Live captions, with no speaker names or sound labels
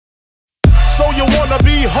So you wanna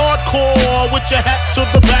be hardcore with your hat to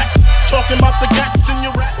the back, talking about the gaps in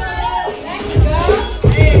your rap.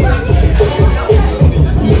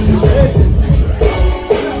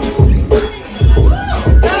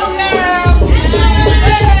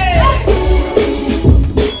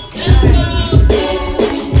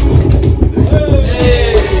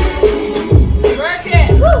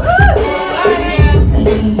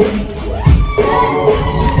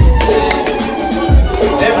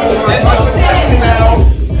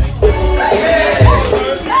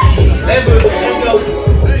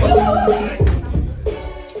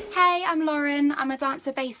 I'm a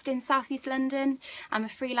dancer based in South East London. I'm a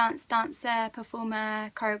freelance dancer,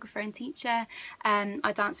 performer, choreographer and teacher.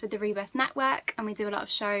 I dance with the Rebirth Network and we do a lot of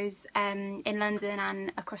shows in London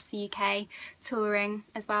and across the UK, touring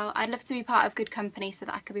as well. I'd love to be part of good company so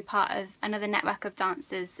that I could be part of another network of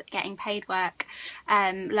dancers getting paid work,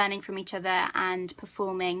 learning from each other and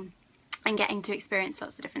performing and getting to experience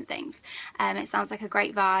lots of different things. It sounds like a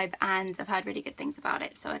great vibe and I've heard really good things about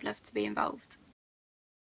it, so I'd love to be involved.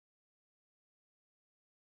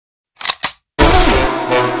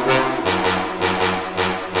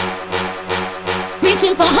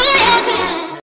 Reaching for high.